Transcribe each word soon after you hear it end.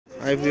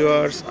Hi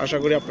viewers, আশা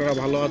করি আপনারা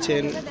ভালো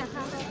আছেন।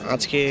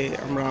 আজকে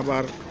আমরা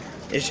আবার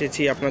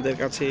এসেছি আপনাদের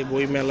কাছে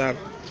বই মেলার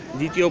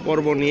দ্বিতীয়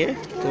পর্ব নিয়ে।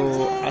 তো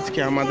আজকে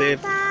আমাদের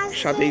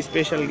সাথে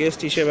স্পেশাল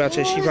গেস্ট হিসেবে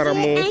আছে শিফার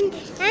আম্মু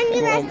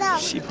এবং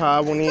শিফা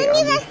উনি।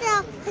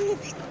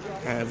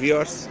 হ্যাঁ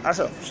ভিউয়ার্স,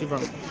 আসো শিফা।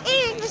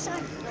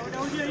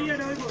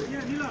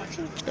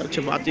 হচ্ছে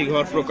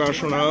বাতিঘর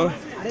প্রকাশনা।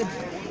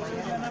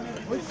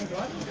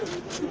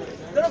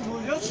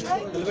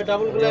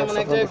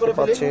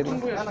 পাচ্ছেন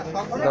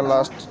the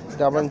last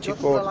ডাভাঞ্চি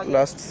code,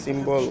 last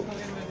symbol,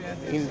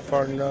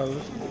 infernal,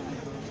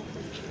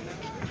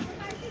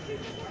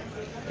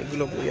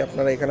 এগুলো বই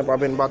আপনারা এখানে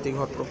পাবেন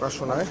বাতিঘর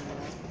প্রকাশনায়।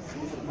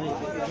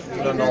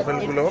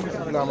 নভেলগুলো,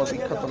 এগুলো আমার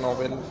বিখ্যাত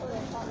নভেল,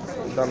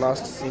 দ্য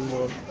লাস্ট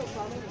সিম্বল।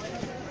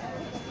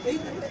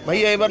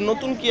 ভাইয়া এবার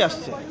নতুন কি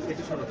আসছে?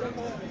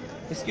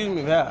 এক্সকিউজ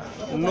মি ভাইয়া,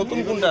 নতুন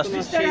কোনটা আসছে?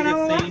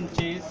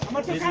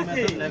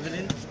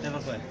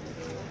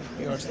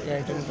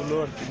 আইটেমগুলো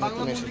আর কি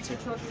নতুন এসেছে।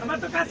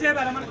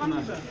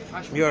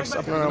 ভিউয়ার্স,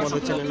 আপনারা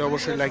আমাদের চ্যানেলে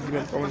অবশ্যই লাইক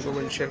দিবেন, কমেন্ট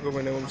করবেন, শেয়ার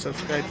করবেন এবং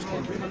সাবস্ক্রাইব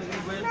করবেন।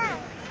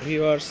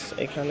 ভিউয়ার্স,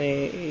 এখানে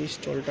এই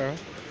স্টলটা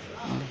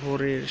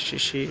ভোরের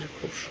শিশির,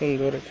 খুব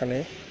সুন্দর। এখানে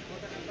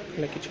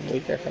কিছু বই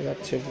দেখা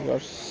যাচ্ছে।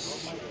 ভিউয়ার্স,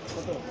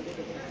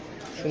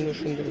 সুন্দর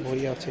সুন্দর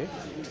বই আছে।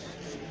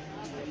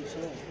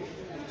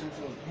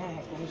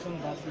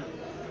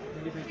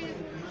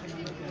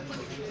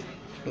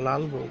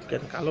 লাল বউ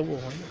কেন, কালো বউ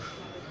হয়?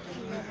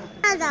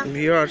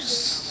 ভিউয়ার্স,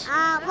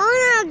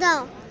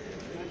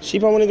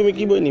 শিফামণি তুমি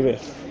কি বই নিবে?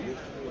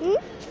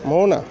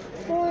 মোহনা।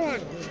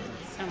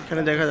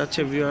 এখানে দেখা যাচ্ছে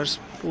ভিউয়ার্স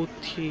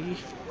পুঁথি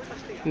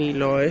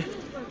নিলয়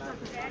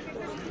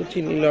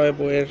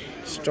বইয়ের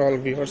স্টল।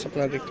 ভিউয়ার্স,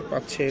 আপনারা দেখতে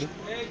পাচ্ছেন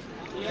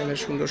এখানে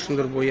সুন্দর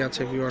সুন্দর বই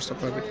আছে। ভিউয়ার্স,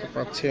 আপনারা দেখতে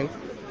পাচ্ছেন।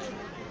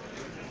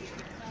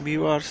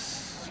 ভিউয়ার্স,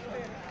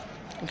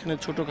 এখানে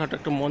ছোটখাটো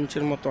একটা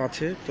মঞ্চের মতো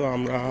আছে। তো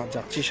আমরা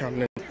যাচ্ছি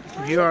সামনে।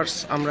 ভিউয়ার্স,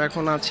 আমরা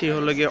এখন আছি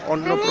হলো গিয়ে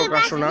অন্য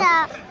প্রকাশনা।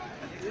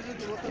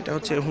 এটা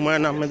হচ্ছে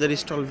হুমায়ুন আহমেদের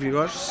স্টল।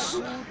 ভিউয়ার্স,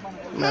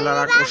 মেলার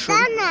আকর্ষণ।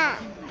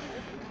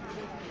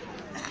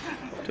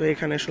 তো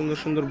এখানে সুন্দর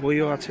সুন্দর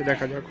বইও আছে,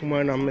 দেখা যাক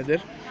হুমায়ুন আহমেদের।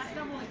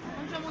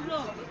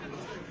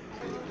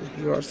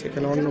 ভিউয়ার্স,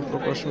 এখানে অন্য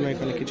প্রকাশনা,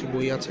 এখানে কিছু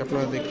বই আছে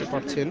আপনারা দেখতে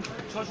পাচ্ছেন।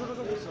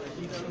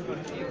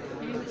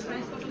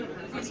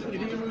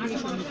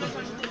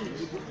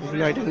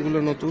 এগুলো আইটেমগুলো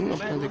নতুন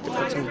আপনারা দেখতে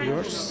পাচ্ছেন।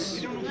 ভিউয়ার্স,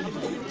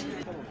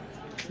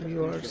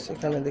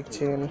 এখানে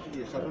দেখছেন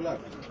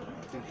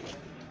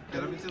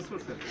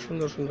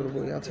সুন্দর সুন্দর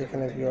বই আছে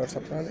এখানে। ভিউয়ার্স,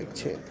 আপনারা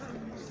দেখছেন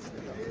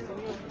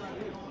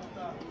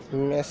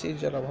মেসির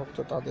যারা ভক্ত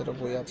তাদেরও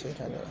বই আছে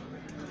এখানে,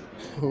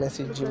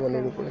 মেসির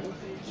জীবনের উপরে।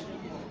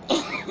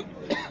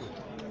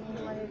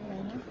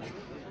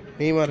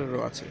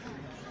 নেইমারেরও আছে।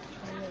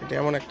 এটা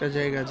এমন একটা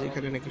জায়গা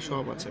যেখানে নাকি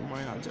সব আছে,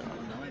 মায়া যা।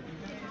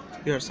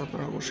 ভিউয়ার্স,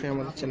 আপনারা অবশ্যই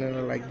আমাদের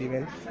চ্যানেলে লাইক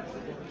দিবেন,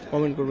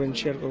 কমেন্ট করবেন,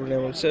 শেয়ার করবেন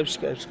এবং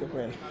সাবস্ক্রাইব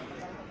করবেন।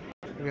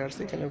 ভিউয়ার্স,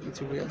 এখানেও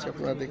কিছু বই আছে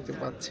আপনারা দেখতে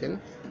পাচ্ছেন।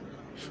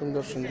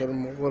 সুন্দর সুন্দর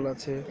মোগল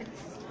আছে,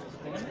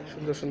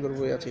 সুন্দর সুন্দর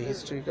বই আছে,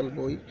 হিস্ট্রিক্যাল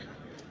বই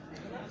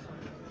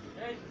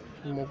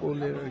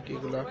মোগলের আর কি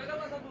এগুলা।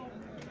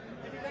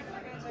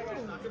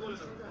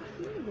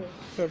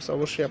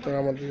 অবশ্যই আপনারা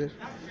আমাদের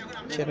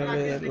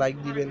চ্যানেলে লাইক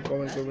দিবেন,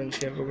 কমেন্ট করবেন,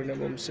 শেয়ার করবেন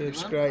এবং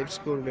সাবস্ক্রাইব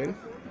করবেন।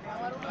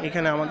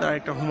 এখানে আমাদের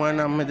একটা হুমায়ুন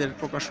আহমেদের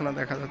প্রকাশনা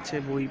দেখা যাচ্ছে,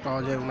 বই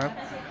পাওয়া যায় ওনার,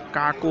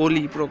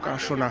 কাকলি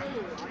প্রকাশনা।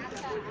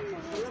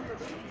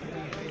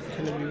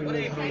 এখানে বিভিন্ন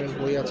ধরনের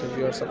বই আছে।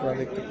 ভিউয়ার্স, আপনারা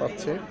দেখতে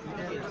পাচ্ছেন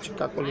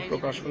কাকলি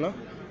প্রকাশনা।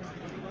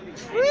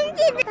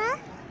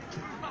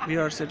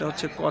 ভিউয়ার্স, এটা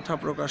হচ্ছে কথা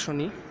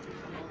প্রকাশনী।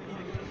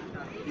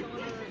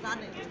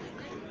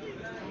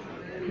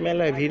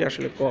 মেলায় ভিড়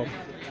আসলে কম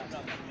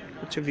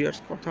হচ্ছে। ভিউয়ার্স,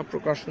 কথা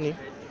প্রকাশনী,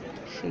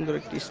 সুন্দর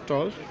একটি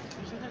স্টল।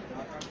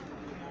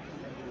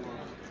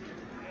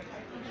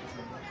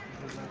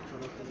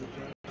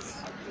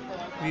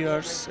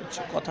 ভিউয়ার্স,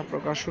 হচ্ছে কথা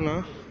প্রকাশনা।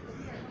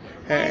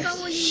 হ্যাঁ,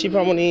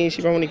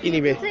 শিফামণি কি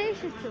নিবে?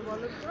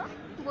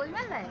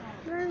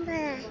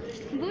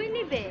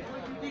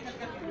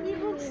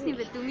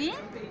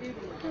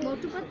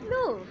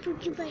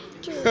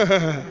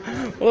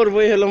 ওর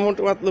বই হলো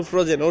মোটু পাতলু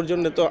ফ্রোজেন, ওর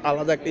জন্য তো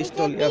আলাদা একটা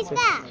স্টল আছে,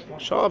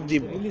 সব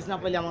দিব।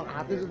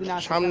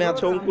 সামনে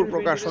আছে অঙ্কুর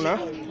প্রকাশনা।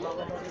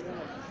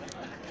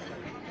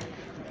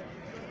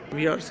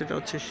 ভিউয়ার্স, এটা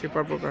হচ্ছে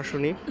শেফা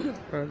প্রকাশনী,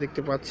 আপনারা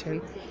দেখতে পাচ্ছেন।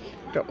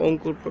 এটা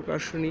অঙ্কুর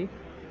প্রকাশনী।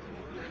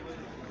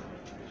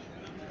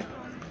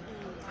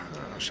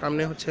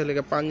 সামনে হচ্ছে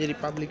পাঞ্জেরি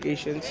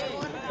পাবলিকেশনস,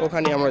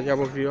 ওখানে আমরা যাব।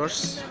 ভিউয়ার্স,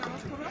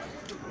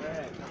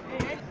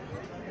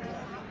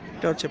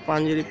 এটা হচ্ছে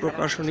পাঞ্জেরি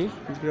প্রকাশনী।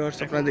 ভিউয়ার্স,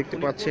 আপনারা দেখতে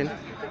পাচ্ছেন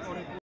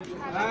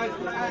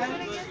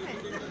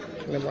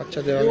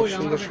বাচ্চাদের অনেক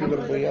সুন্দর সুন্দর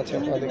বই আছে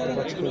আপনারা দেখতে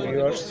পাচ্ছেন।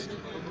 ভিউয়ার্স,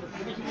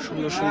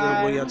 সুন্দর সুন্দর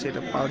বই আছে,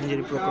 এটা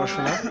পাঞ্জেরি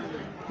প্রকাশনা।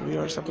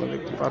 ভিউয়ার্স, আপনারা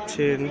দেখতে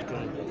পাচ্ছেন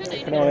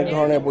এখানে অনেক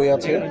ধরনের বই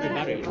আছে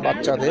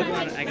বাচ্চাদের,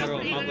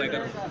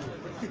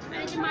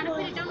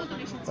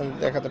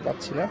 দেখাতে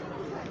পাচ্ছি না।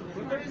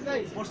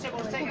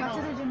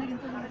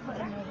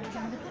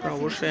 আপনারা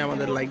অবশ্যই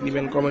আমাদের লাইক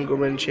দিবেন, কমেন্ট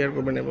করবেন, শেয়ার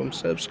করবেন এবং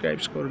সাবস্ক্রাইব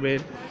করবেন।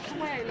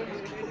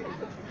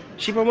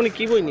 শিপামণি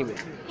কি বই নিবে?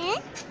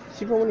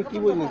 শিপামণি কি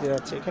বই নিতে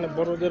যাচ্ছে? এখানে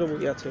বড়দেরও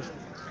বই আছে।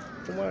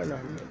 তোমার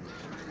নাম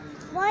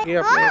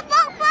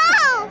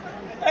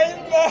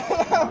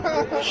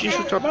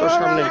শিশু চত্বর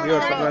সামনে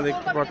ভিউয়ার্স আপনারা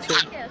দেখতে পাচ্ছেন।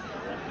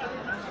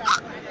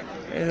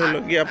 এই হলো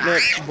কি আপনার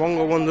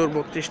বঙ্গবন্ধুর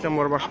 32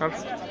 নম্বর বাসার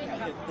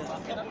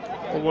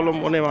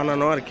অবলম্বনে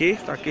বানানো আর কি,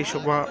 তাকে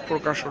শোভা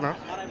প্রকাশনা।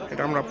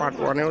 এটা আমরা পার্ট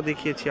 1-এও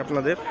দেখিয়েছি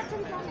আপনাদের।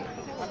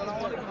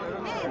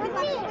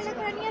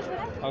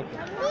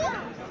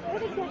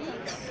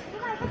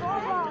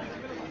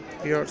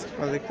 ভিউয়ার্স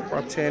আপনারা দেখতে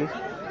পাচ্ছেন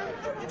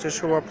হচ্ছে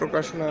শোভা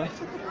প্রকাশনা।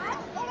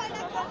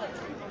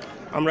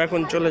 আমরা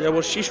এখন চলে যাব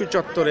শিশু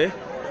চত্বরে।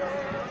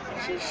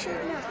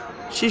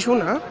 শিশু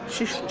না,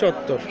 শিশু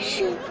চত্বর।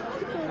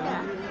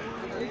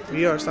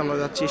 ভিউয়ার্স আমরা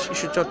যাচ্ছি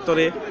শিশু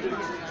চত্বরে।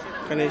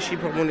 এখানে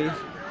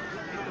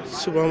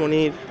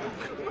শুভমণির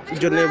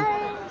জন্য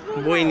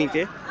বই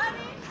নিতে।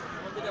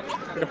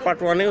 এটা পার্ট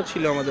 1-এও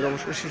ছিল আমাদের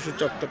অবশ্য শিশু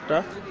চত্বরটা।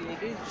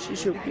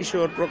 শিশু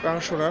কিশোর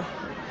প্রকাশনা।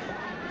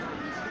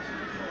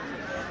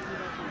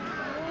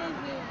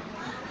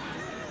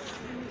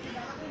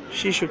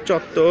 শিশু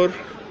চত্বর,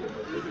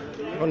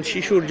 এখন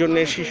শিশুর জন্য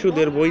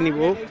শিশুদের বই নিব।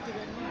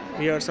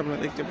 ভিউয়ার্স আপনারা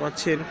দেখতে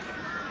পাচ্ছেন,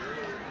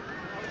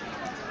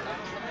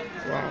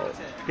 ওয়াও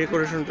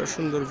ডেকোরেশনটা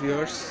সুন্দর।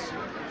 ভিউয়ার্স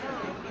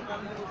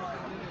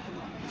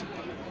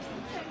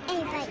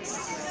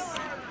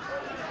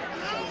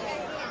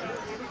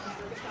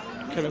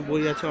এখানে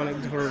বই আছে অনেক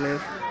ধরনের।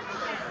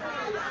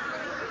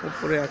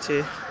 উপরে আছে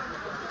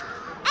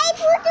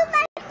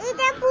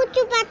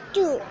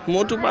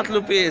মোটু পাতলু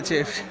পেয়েছে।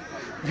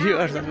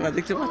 ভিউয়ার্স আপনারা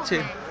দেখতে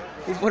পাচ্ছেন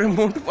উপরে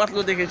মোটু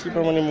পাতলু দেখেছি,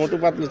 মানে মোটু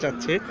পাতলু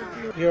চাচ্ছে।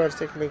 ভিউয়ার্স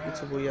এখানে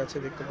কিছু বই আছে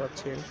দেখতে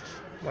পাচ্ছেন,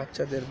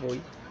 বাচ্চাদের বই।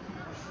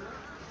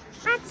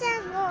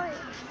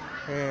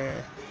 হ্যাঁ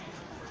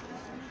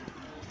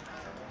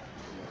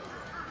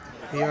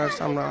ভিউয়ার্স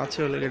আমরা আছি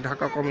হলে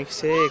ঢাকা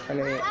কমিক্সে।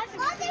 এখানে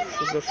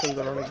সুন্দর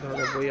সুন্দর অনেক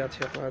ধরনের বই আছে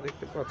আপনারা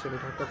দেখতে পাচ্ছেন।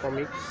 ঢাকা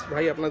কমিক্স।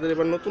 ভাই আপনাদের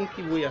এবার নতুন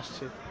কি বই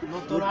আসছে?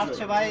 নতুন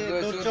আসছে ভাই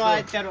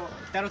দুর্জয় 13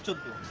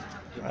 14।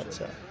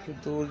 আচ্ছা,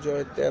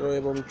 দুর্জয় 13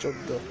 এবং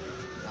 14।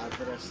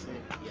 তারপর আসছে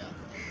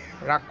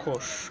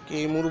রাক্ষস। কি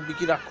মুরব্বি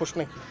কি রাক্ষস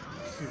নাকি?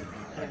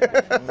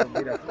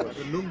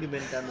 লুঙ্গি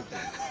ম্যানটা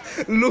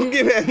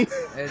লুঙ্গি ম্যান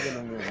এই যে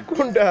লুঙ্গি ম্যান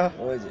কোনটা?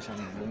 ওই যে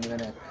সামনে লুঙ্গি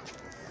man.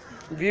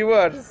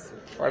 Viewers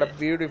what a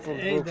beautiful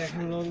এই book.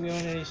 দেখেন লুঙ্গি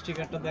ম্যানের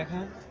স্টিকারটা দেখা।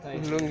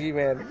 লুঙ্গি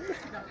ম্যান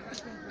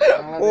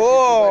ও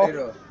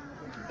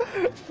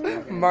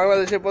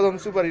বাংলাদেশের প্রথম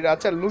সুপারহিরো।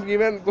 আচ্ছা লুঙ্গি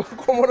ম্যান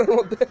কোমরের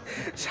মধ্যে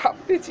সাপ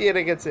পেঁচিয়ে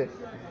রেখেছে।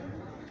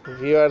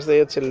 ভিউয়ার্স এই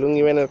হচ্ছে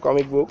লুঙ্গি ম্যানের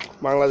কমিক বুক,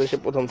 বাংলাদেশের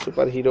প্রথম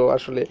সুপারহিরো।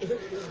 আসলে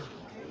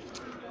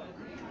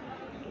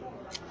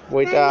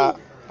বইটা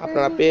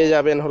আপনারা পেয়ে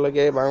যাবেন হলো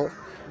গিয়ে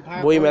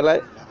বই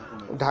মেলায়,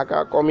 ঢাকা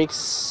কমিক্স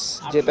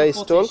যেটা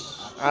স্টল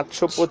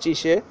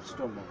 825-এ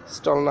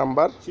স্টল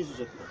নাম্বার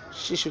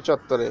শিশু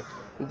চত্বরে।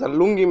 The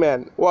lungi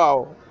man. Wow,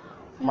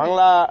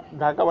 Bangla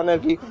Dhaka মানে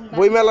আর কি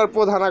বই মেলার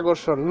প্রধান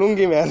আকর্ষণ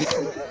লুঙ্গি ম্যান।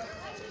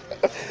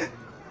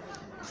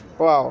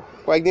 ওয়াও,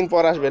 কয়েকদিন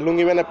পর আসবে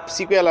লুঙ্গি ম্যানের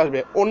সিকুয়েল আসবে,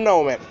 অন্যাও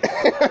ম্যান।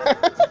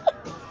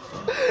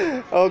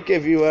 Okay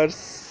viewers,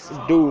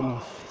 ডুম।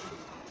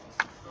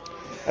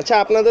 আচ্ছা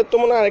আপনাদের তো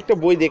মনে হয় আরেকটা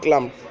বই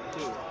দেখলাম,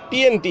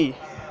 টিএনটি।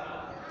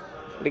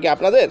 এটা কি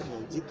আপনাদের?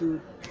 জিতু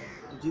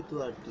জিতু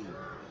আর টি।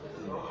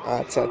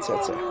 আচ্ছা আচ্ছা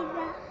আচ্ছা।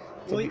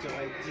 ওই তো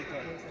ভাই জিতু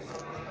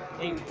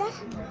এই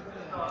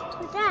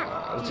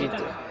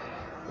জিতু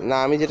না,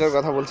 আমি যেটার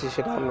কথা বলছি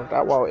সেটা অন্যটা।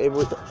 ওয়াও, এই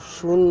বইটা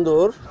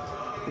সুন্দর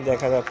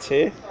দেখা যাচ্ছে।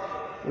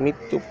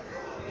 মৃত্যু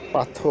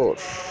পাথর,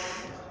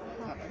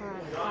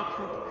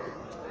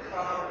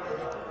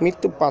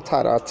 মৃত্যু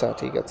পাথর। আচ্ছা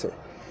ঠিক আছে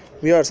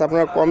ভিউয়ার্স,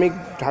 আপনারা কমিক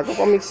ঢাকা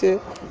কমিক্সে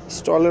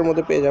স্টলের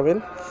মধ্যে পেয়ে যাবেন।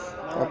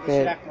 আপনি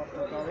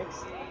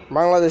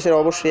বাংলাদেশের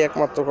অবশ্যই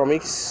একমাত্র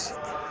কমিক্স।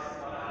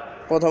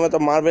 প্রথমে তো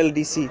মার্বেল,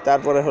 ডিসি,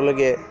 তারপরে হলো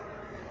গিয়ে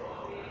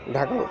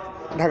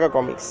ঢাকা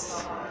কমিক্স।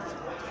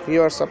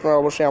 ভিউয়ার্স আপনারা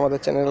অবশ্যই আমাদের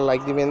চ্যানেলে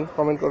লাইক দিবেন,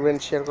 কমেন্ট করবেন,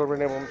 শেয়ার করবেন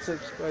এবং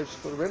সাবস্ক্রাইব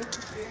করবেন।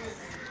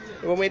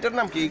 এবং এটার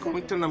নাম কি, এই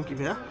কমিকটার নাম কি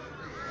ভাইয়া?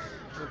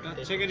 ওটা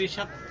হচ্ছে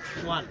রিশাদ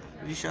 1।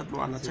 রিশাদ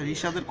 1। আচ্ছা,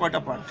 রিশাদের কয়টা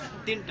পার্ট?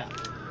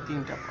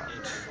 3টা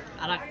পার্ট।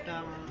 আর একটা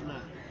না,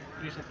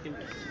 রিশাদ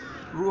 3টা।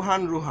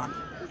 রুহান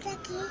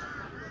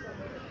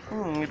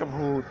এটা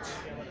ভূত।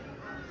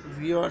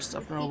 ভিউয়ার্স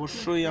আপনারা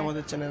অবশ্যই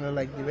আমাদের চ্যানেলে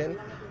লাইক দিবেন।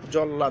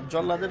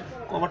 জল্লাদের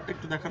কভারটা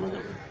একটু দেখানো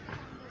যাবে?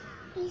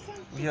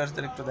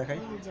 ভিউয়ার্সদের একটু দেখাই।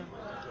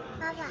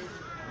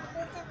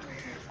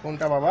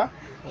 কোনটা বাবা?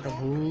 ওটা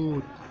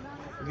ভূত।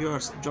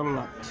 Viewers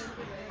Jallad.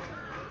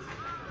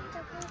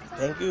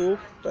 Thank you.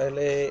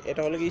 তাহলে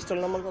এটা হলো কি স্টল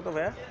নাম্বার কত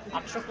ভাইয়া?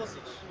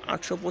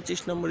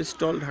 825 নম্বর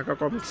স্টল ঢাকা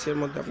কমিক্সের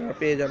মধ্যে আপনারা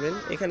পেয়ে যাবেন।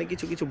 এখানে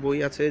কিছু কিছু বই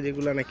আছে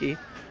যেগুলো নাকি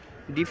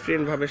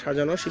ডিফারেন্টভাবে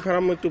সাজানো।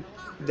 শিফারাম একটু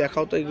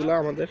দেখাও তো এগুলো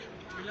আমাদের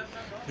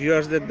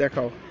ভিউয়ার্সদের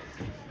দেখাও।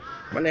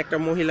 মানে একটা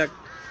মহিলা,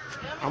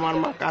 আমার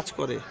মা কাজ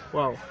করে।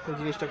 ওয়াও, এই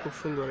জিনিসটা খুব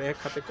সুন্দর। এক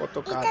হাতে কত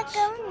কাজ।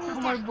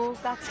 আমার বউ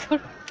কাজ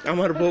করে।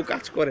 আমার বউ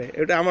কাজ করে,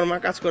 এটা আমার মা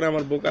কাজ করে,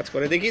 আমার বউ কাজ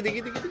করে। দেখি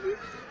দেখি দেখি দেখি,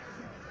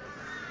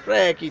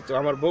 প্রায় একই তো।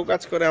 আমার বউ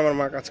কাজ করে, আমার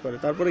মা কাজ করে।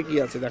 তারপরে কি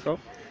আছে দেখো।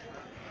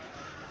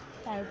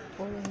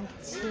 তারপরে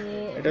হচ্ছে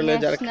এটা হলো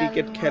যারা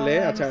ক্রিকেট খেলে।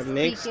 আচ্ছা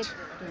নেক্সট,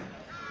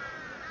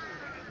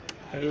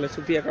 এটা হলো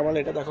সুফিয়া কামাল।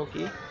 এটা দেখো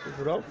কি,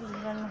 ঘুরাও।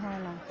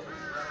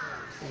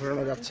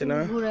 ঘোরানো যাচ্ছে না।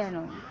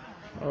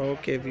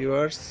 ওকে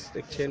ভিউয়ার্স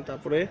দেখছেন।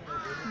 তারপরে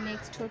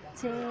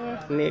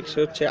নেক্সট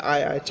হচ্ছে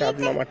আয় আয় চাঁদ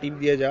মামা টিপ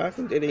দিয়ে যা,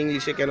 কিন্তু এটা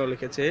ইংলিশে কেন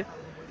লিখেছে।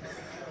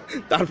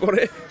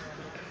 তারপরে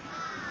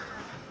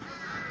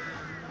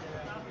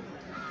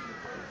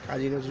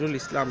কাজী নজরুল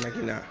ইসলাম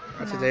নাকি না,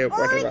 আচ্ছা যাই হোক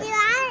whatever।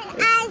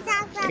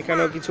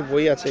 এখানেও কিছু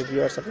বই আছে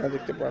ভিউয়ার্স, আপনারা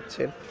দেখতে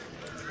পাচ্ছেন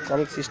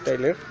কমিক্স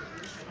স্টাইলের।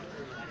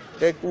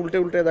 এটা একটু উল্টে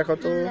উল্টে দেখো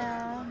তো।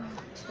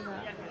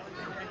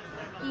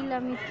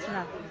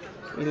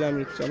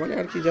 ইলামিত্রা মানে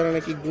আর কি, যারা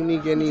নাকি গুণী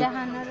জ্ঞানী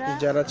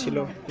যারা ছিল,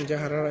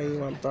 জাহানারা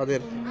ইমাম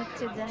তাদের।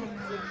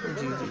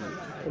 জি জি,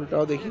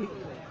 উল্টাও দেখি।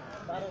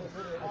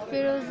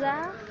 ফিরোজা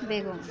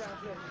বেগম।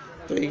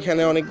 তো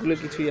এইখানে অনেকগুলো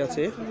কিছুই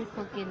আছে।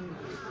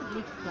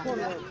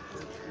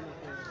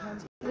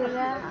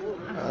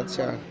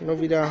 আচ্ছা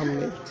নবীরা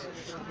আহমেদ,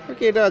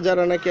 এটা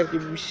যারা নাকি আর কি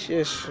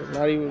বিশেষ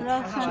নারী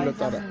ছিল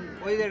তারা,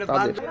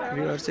 তাদের।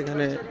 ভিউয়ার্স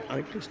এখানে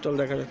আরেকটি স্টল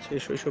দেখা যাচ্ছে,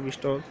 শৈশব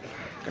স্টল।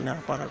 এখানে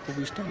আপারা খুব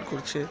স্টাইল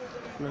করছে,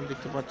 আপনারা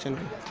দেখতে পাচ্ছেন।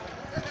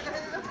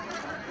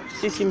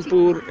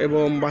 সিসিমপুর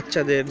এবং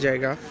বাচ্চাদের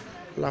জায়গা,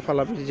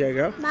 লাফালাফির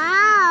জায়গা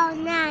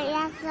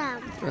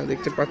আপনারা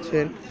দেখতে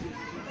পাচ্ছেন।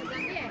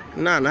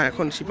 না না,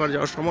 এখন শিপার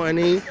যাওয়ার সময়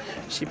নেই।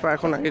 শিপা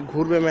এখন আগে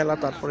ঘুরবে মেলা,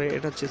 তারপরে।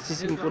 এটা হচ্ছে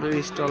সিসিমপুরের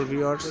স্টল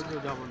ভিউয়ার্স।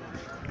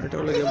 এটা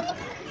হলো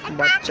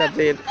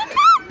বাচ্চাদের,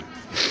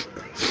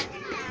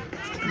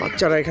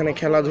 বাচ্চারা এখানে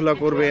খেলাধুলা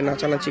করবে,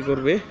 নাচানাচি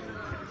করবে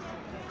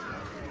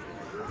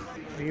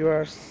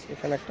ভিউয়ার্স।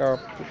 এখানে একটা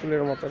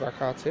পুতুলের মতো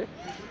রাখা আছে,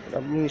 এটা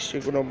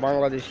নিশ্চয়ই কোনো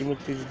বাংলাদেশি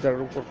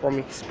মুক্তিযোদ্ধার উপর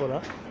কমিক্স করা।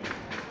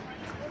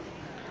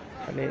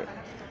 এখানে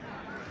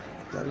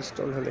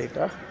স্টল হলো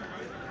এটা,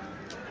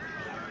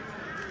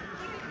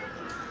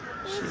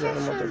 শিশুর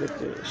মতো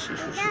দেখতে,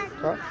 শিশু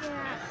শিক্ষা।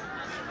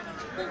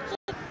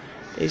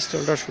 এই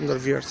স্টলটা সুন্দর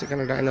ভিউয়ার্স।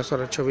 এখানে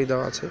ডাইনোসরের ছবি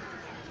দেওয়া আছে।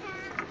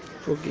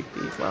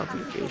 প্রকৃতি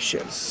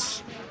পাবলিকেশনস,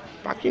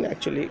 পাখি না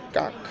অ্যাকচুয়ালি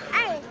কাক।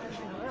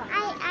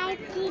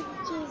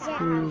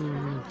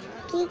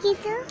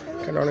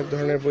 এখানে অনেক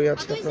ধরনের বই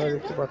আছে, আপনারা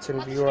দেখতে পাচ্ছেন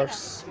ভিউয়ার্স।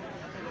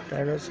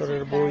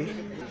 ডাইনোসরের বই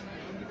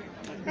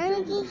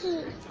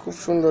খুব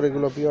সুন্দর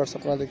এগুলো ভিউয়ার্স,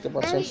 আপনারা দেখতে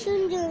পাচ্ছেন।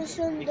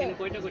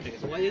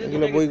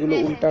 এগুলো বইগুলো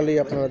উল্টালেই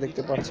আপনারা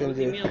দেখতে পাচ্ছেন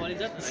যে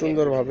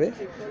সুন্দরভাবে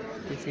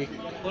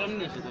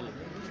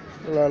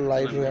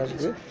লাইভ হয়ে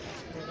আসবে।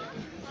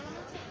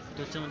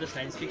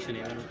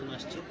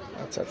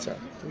 আচ্ছা আচ্ছা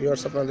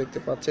ভিউয়ার্স আপনারা দেখতে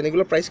পাচ্ছেন।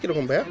 এগুলো প্রাইস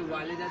কিরকম ভাইয়া?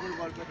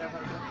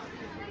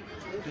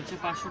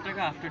 500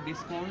 টাকা আফটার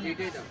ডিসকাউন্ট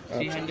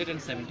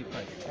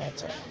 375।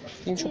 আচ্ছা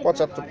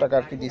 375 টাকা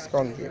আর কি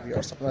ডিসকাউন্ট দিয়ে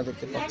ভিউয়ার্স আপনারা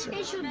দেখতে পাচ্ছেন।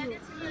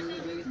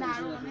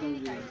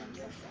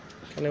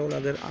 এখানে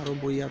ওনাদের আরো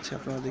বই আছে,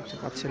 আপনারা দেখতে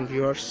পাচ্ছেন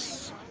ভিউয়ার্স।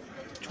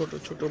 ছোট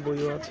ছোট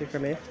বইও আছে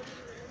এখানে,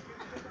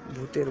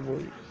 ভূতের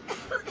বই।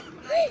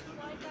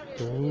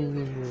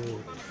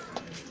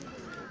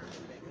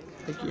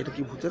 এটা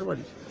কি ভূতের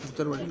বাড়ি?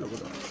 ভূতের বাড়ি লোক।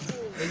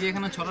 এই যে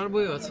এখানে ছড়ার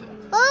বইও আছে।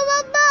 ও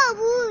বাবা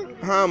ভূত।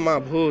 হ্যাঁ মা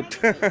ভূত।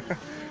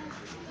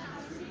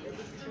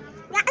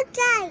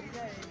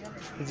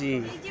 জি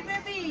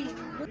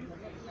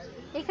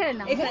এখানে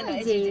না, এখানে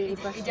যে এই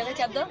জায়গায়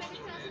চাপ দাও।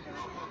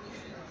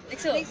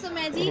 দেখছো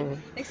ম্যাজিক,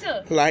 দেখছো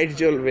লাইট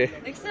জ্বলবে,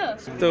 দেখছো।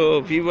 তো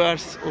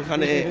ভিউয়ার্স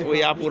ওখানে ওই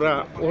আপুরা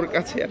ওর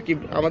কাছে আর কি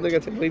আমাদের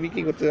কাছে বই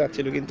বিক্রি করতে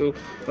যাচ্ছিল, কিন্তু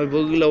ওই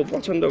বইগুলো ও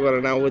পছন্দ করে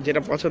না। ও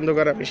যেটা পছন্দ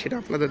করে আমি সেটা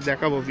আপনাদের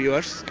দেখাবো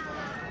ভিউয়ার্স।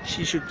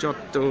 শিশু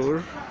চত্বর,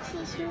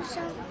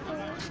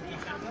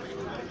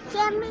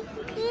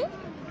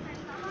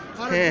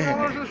 হ্যাঁ হ্যাঁ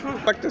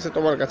লাগতেছে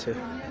তোমার কাছে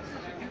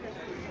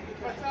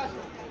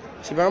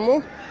শিবামু?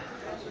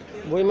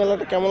 বই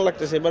মেলাটা কেমন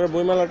লাগতেছে এবারে?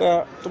 বই মেলাটা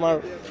তোমার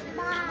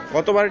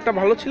গতবারেরটা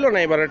ভালো ছিল না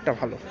এবারেরটা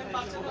ভালো?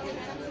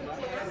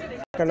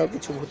 এখানেও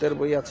কিছু ভূতের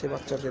বই আছে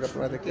বাচ্চাদের,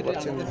 আপনারা দেখতে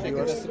পাচ্ছেন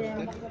ভিউয়ার্স।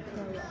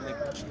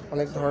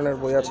 অনেক ধরনের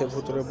বই আছে,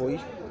 ভূতের বই।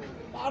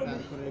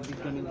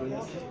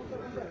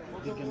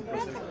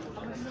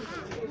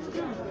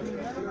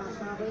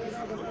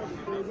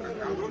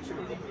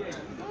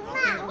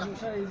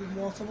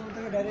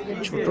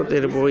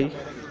 ছোটদের বই,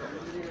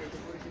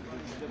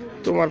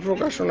 তোমার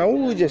প্রকাশনা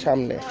ওই যে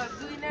সামনে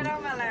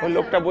ওই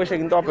লোকটা বসে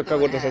কিন্তু অপেক্ষা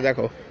করতেছে,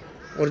 দেখো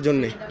ওর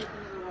জন্যে।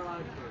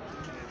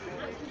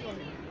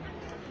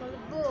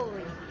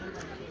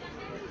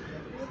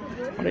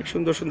 অনেক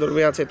সুন্দর সুন্দর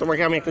বই আছে।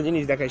 তোমাকে আমি একটা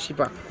জিনিস দেখাই,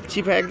 শিপা।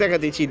 শিপা এক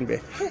দেখাতেই চিনবে।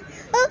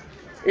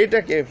 এটা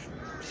কে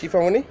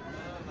শিফামণি?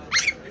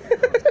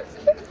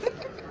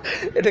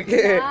 এটা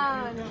কে?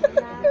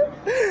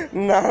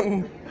 নাম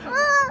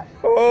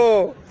ও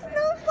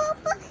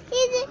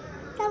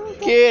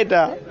কে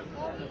এটা?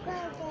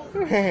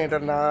 এটা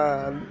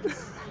নাম।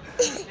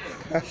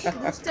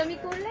 দুষ্টামি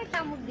করলে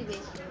কামড় দিবে।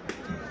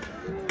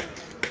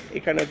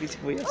 এখানে কিছু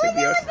বই আছে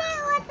ভিউয়ার্স।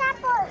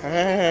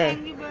 হ্যাঁ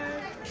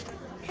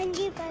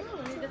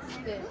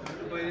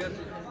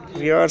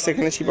ভিউয়ার্স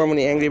এখানে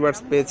শিপামণি অ্যাংরি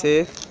বার্ডস পেয়েছে।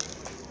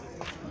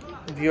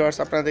 ভিউয়ার্স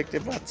আপনারা দেখতে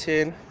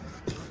পাচ্ছেন,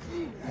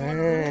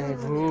 হ্যাঁ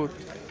ভূত।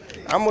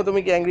 আম্মু তুমি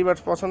কি অ্যাংরি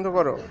বার্ডস পছন্দ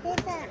করো?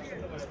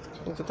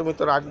 কিন্তু তুমি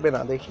তো রাখবে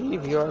না। দেখি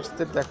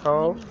ভিউয়ার্সদের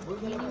দেখাও।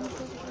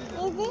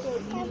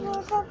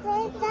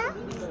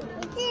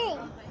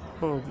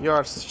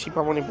 ভিউয়ার্স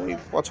শিপামণি বই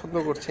পছন্দ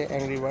করছে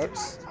অ্যাংরি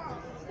বার্ডস।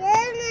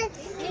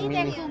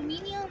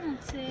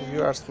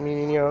 Viewers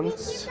Minions.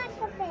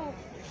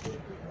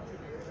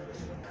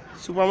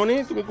 সুপামণি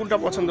তুমি কোনটা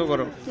পছন্দ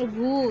করো?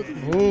 ভূত।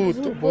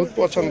 ভূত ভূত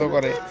পছন্দ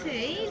করে।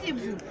 এই যে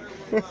ভূত।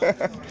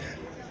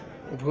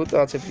 ভূত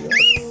আছে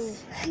ভিউয়ার্স।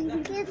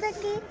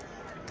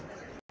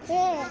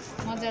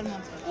 মজার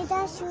মজা। এটা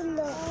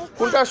সুন্দর।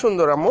 কোনটা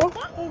সুন্দর আম্মু?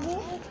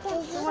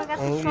 তোমার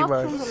কাছে অ্যাংরি সব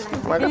বার্ডস সুন্দর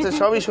লাগে। আমার কাছে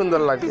সবই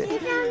সুন্দর লাগবে।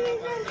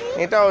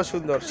 এটাও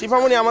সুন্দর।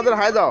 শিপামণি আমাদের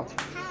হাই দাও।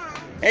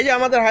 এই যে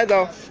আমাদের হাই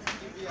দাও।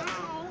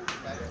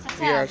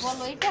 আচ্ছা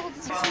বলো এটা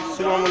হচ্ছে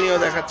সুপামণিও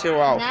দেখাচ্ছে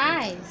ওয়াও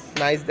নাইস।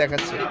 নাইস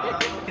দেখাচ্ছে।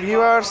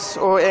 ভিউয়ার্স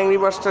ও অ্যাংরি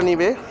বার্ডসটা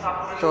নিবে,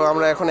 তো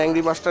আমরা এখন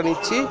অ্যাংরি বার্ডসটা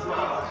নিচ্ছি।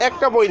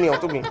 একটা বই নিও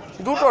তুমি,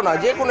 দুটো না,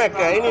 যে কোনো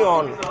একটা, any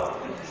on.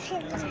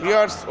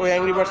 Viewers O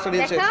angry বার্ডসটা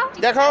নিয়েছে,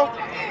 দেখাও।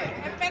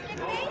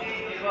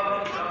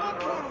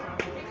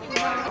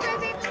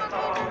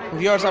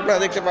 ভিউয়ার্স আপনারা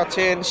দেখতে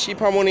পাচ্ছেন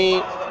শিফামণি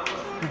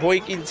বই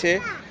কিনছে।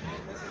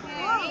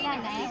 না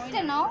না একটা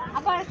নাও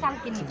আবার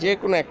কালকে নিও। যে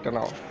কোনো একটা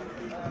নাও।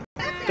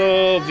 তো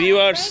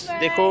ভিউয়ার্স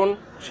দেখুন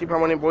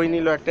শিফামণি বই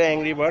নিল একটা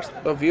অ্যাংরি বার্ডস।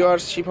 তো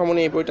ভিউয়ার্স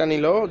শিফামণি এই বইটা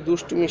নিল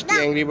দুষ্টু মিষ্টি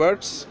অ্যাংরি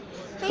বার্ডস।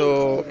 তো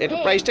এটা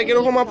প্রাইসটা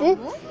কিরকম আপু?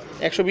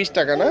 120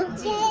 টাকা না?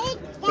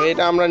 তো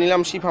এটা আমরা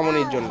নিলাম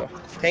শিফামণির জন্য।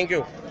 Thank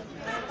you.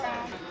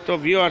 তো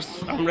ভিউয়ার্স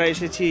আমরা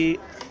এসেছি।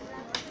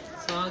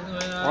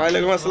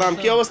 ওয়ালাইকুম আসসালাম।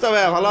 কি অবস্থা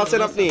ভাইয়া, ভালো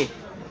আছেন আপনি?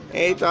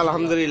 এই তো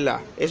আলহামদুলিল্লাহ।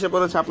 এসে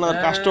পড়েছে আপনার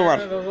কাস্টমার।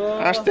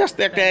 আস্তে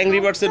আস্তে একটা অ্যাংরি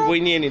বার্ডসের বই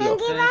নিয়ে নিল।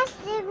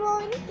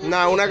 না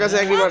ওনার কাছে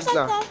অ্যাংরি বার্ডস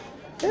না।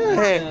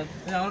 হ্যাঁ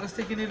আমার কাছ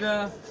থেকে নিবা।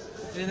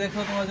 এই দেখো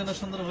তোমার জন্য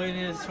সুন্দর বই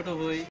নিয়ে ছোট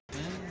বই।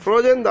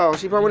 ফ্রোজেন দাও।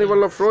 শিফামণি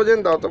বললো ফ্রোজেন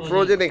দাও, তো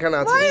ফ্রোজেন এখানে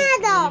আছে।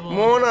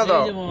 মোহনা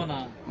দাও। এই যে মোহনা।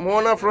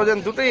 মোহনা ফ্রোজেন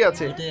দুটোই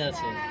আছে। এটাই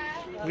আছে।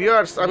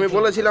 ভিউয়ার্স আমি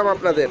বলেছিলাম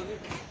আপনাদের,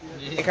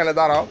 এখানে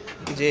দাঁড়াও,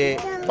 যে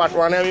পার্ট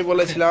 1-এ আমি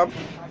বলেছিলাম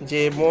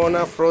যে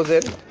মোহনা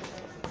ফ্রোজেন।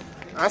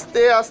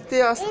 আস্তে আস্তে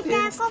আস্তে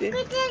আস্তে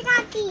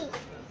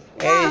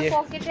এই যে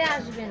পকেটে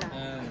আসবে না।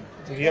 হ্যাঁ।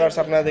 ভিউয়ার্স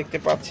আপনারা দেখতে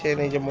পাচ্ছেন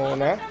এই যে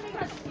মোহনা।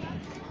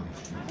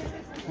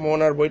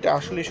 মোহনার বইটা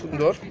আসলে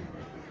সুন্দর।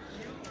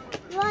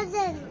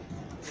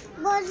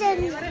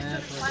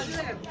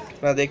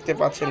 আপনারা দেখতে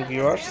পাচ্ছেন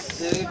ভিউয়ার্স।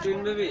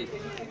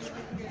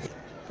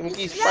 তুমি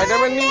কি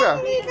স্পাইডারম্যান নিবা?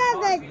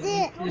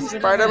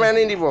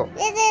 স্পাইডারম্যানই নিব।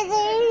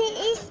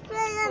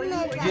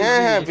 হ্যাঁ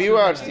হ্যাঁ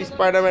ভিউয়ার্স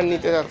স্পাইডারম্যান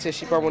নিতে যাচ্ছে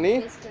শিফামণি।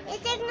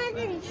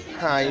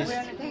 হ্যাঁ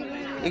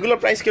এগুলোর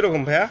প্রাইস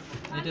কিরকম ভাইয়া?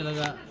 এটা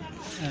লাগা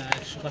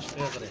 105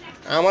 টাকা করে।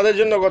 আমাদের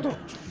জন্য কত?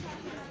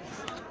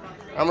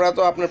 আমরা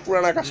তো আপনার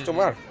পুরানা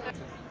কাস্টমার।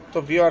 তো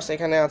ভিউয়ার্স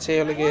এখানে আছে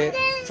হলো গিয়ে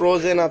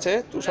ফ্রোজেন আছে,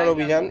 তুষার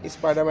অভিযান,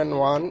 স্পাইডারম্যান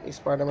 1,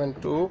 স্পাইডারম্যান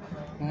 2,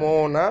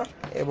 মোনা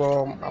এবং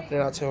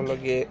আপনার আছে হলো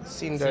গিয়ে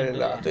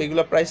সিন্ডারেলা। তো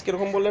এগুলো প্রাইস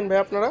কিরকম বললেন ভাই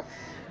আপনারা?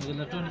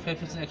 এগুলো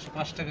 25%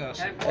 105 টাকা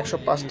আসে।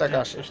 105 টাকা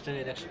আসে।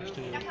 105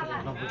 টাকা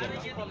 90 টাকা।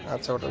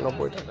 আচ্ছা ওটা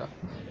 90 টাকা।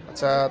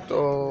 আচ্ছা তো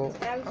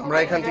আমরা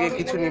এখান থেকে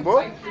কিছু নিব,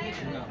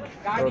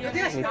 তো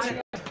নিচ্ছি।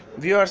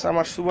 ভিউয়ার্স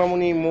আমার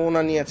সুবামণি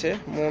মোহনা নিয়েছে।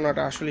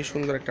 মোহনাটা আসলে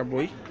সুন্দর একটা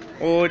বই।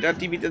 ও এটা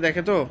টিভিতে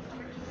দেখে তো।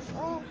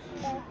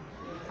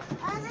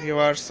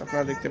 ভিউয়ার্স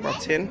আপনারা দেখতে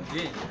পাচ্ছেন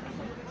জি।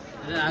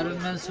 এটা আয়রন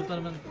ম্যান,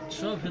 সুপারম্যান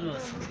সব হিরো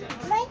আছে।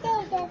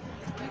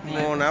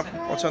 মোহনা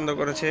পছন্দ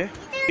করেছে।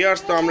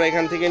 ভিউয়ার্স তো আমরা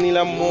এখান থেকে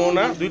নিলাম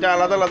মোহনা। দুইটা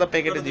আলাদা আলাদা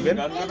প্যাকেটে দিবেন।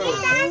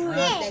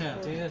 আচ্ছা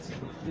ঠিক আছে।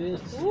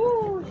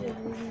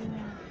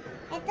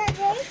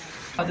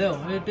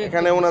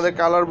 এখানে ওনাদের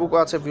কালার বুক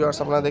আছে। ভিউয়ার্স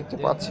আপনারা দেখতে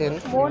পাচ্ছেন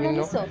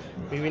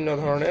বিভিন্ন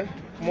ধরনের।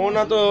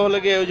 মোহনা তো হলো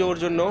গিয়ে ওই যে ওর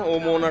জন্য, ও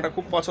মোহনাটা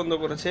খুব পছন্দ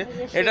করেছে।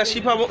 এটা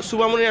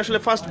সুবামণি আসলে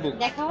ফার্স্ট বুক।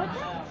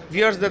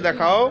 ভিউয়ার্সদের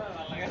দেখাও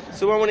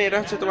সুবামণি, এটা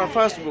হচ্ছে তোমার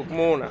ফার্স্ট বুক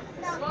মোহনা,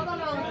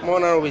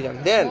 মোহনার অভিযান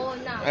দেন।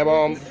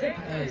 এবং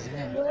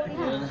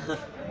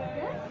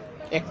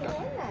একটা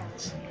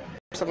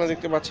আপনারা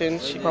দেখতে পাচ্ছেন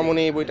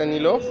শিফামণি এই বইটা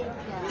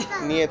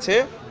নিয়েছে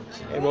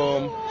এবং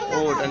ও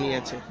ওটা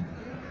নিয়েছে।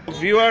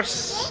 ভিউয়ার্স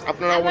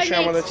আপনারা অবশ্যই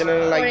আমাদের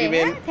চ্যানেলে লাইক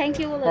দিবেন,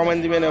 কমেন্ট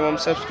দিবেন এবং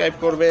সাবস্ক্রাইব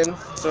করবেন।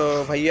 তো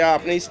ভাইয়া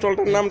আপনার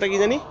স্টলটার নামটা কি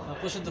জানি?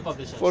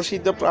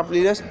 প্রসিদ্ধ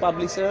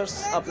পাবলিশার্স।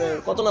 আপনার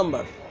কত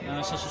নাম্বার?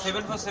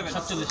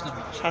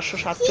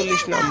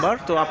 747 নাম্বার।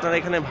 তো আপনারা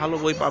এখানে ভালো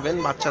বই পাবেন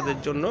বাচ্চাদের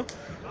জন্য।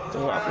 তো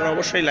আপনারা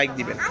অবশ্যই লাইক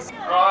দিবেন।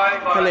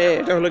 এখানে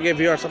এটা হলো গিয়ে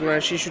ভিউয়ার্স আপনারা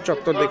শিশু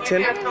চত্বর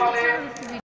দেখছেন।